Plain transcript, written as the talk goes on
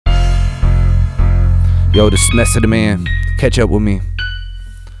Yo, this is Mess of the Man. Catch up with me.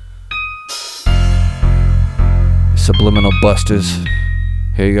 Subliminal Busters.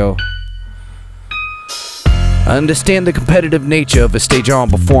 Here you go. I understand the competitive nature of a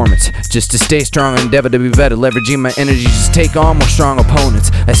stage-on performance. Just to stay strong, I endeavor to be better, leveraging my energy to take on more strong opponents.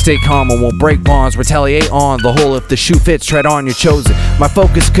 I stay calm and won't break bonds, retaliate on the whole. If the shoe fits, tread on, you're chosen. My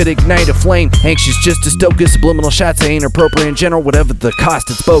focus could ignite a flame, anxious just to stoke it. Subliminal shots that ain't appropriate in general, whatever the cost,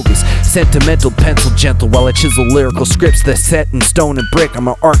 it's bogus. Sentimental, pencil gentle, while I chisel lyrical scripts that's set in stone and brick. I'm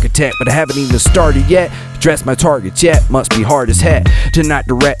an architect, but I haven't even started yet. Dress my targets yet, must be hard as heck to not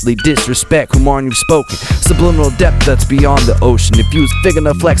directly disrespect whom on you've spoken. Subliminal depth that's beyond the ocean. If you was big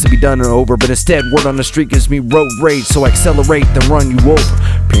enough flex to be done and over, but instead word on the street gives me road rage, so I accelerate then run you over.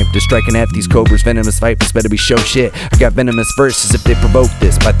 Preemptive striking at these cobras, venomous vipers better be show shit. I got venomous verses if they provoke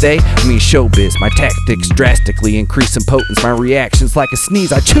this. By they, I mean showbiz. My tactics drastically increase in potence. My reactions like a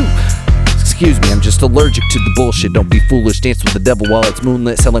sneeze, I chew. Excuse me, I'm just allergic to the bullshit. Don't be foolish, dance with the devil while it's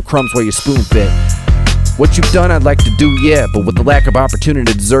moonlit, selling crumbs while you're spoon fed. What you've done I'd like to do, yeah, but with the lack of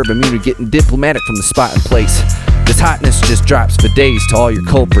opportunity to deserve immunity, getting diplomatic from the spot and place. This hotness just drops for days to all your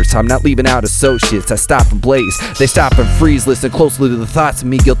culprits. I'm not leaving out associates, I stop and blaze. They stop and freeze, listen closely to the thoughts of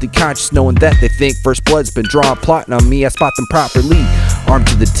me. Guilty conscious knowing that they think first blood's been drawn, plotting on me. I spot them properly, armed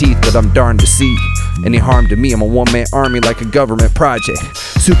to the teeth, but I'm darned to see any harm to me. I'm a one-man army like a government project.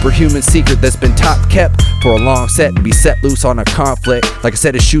 Superhuman secret that's been top kept for a long set to be set loose on a conflict. Like a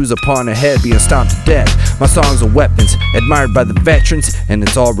set of shoes upon a head being stomped to death. My songs are weapons, admired by the veterans, and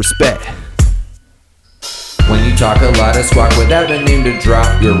it's all respect. When you talk a lot of squawk without a name to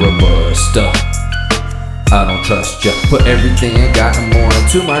drop, you're a buster. I don't trust ya. Put everything I got and more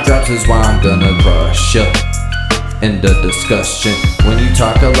into my drops is why I'm gonna crush ya. End of discussion. When you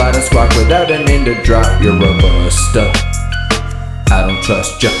talk a lot of squawk without a name to drop, you're a buster. I don't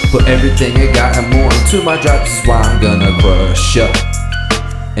trust ya. Put everything I got and more into my drops is why I'm gonna crush ya.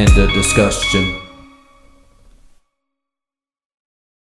 End of discussion.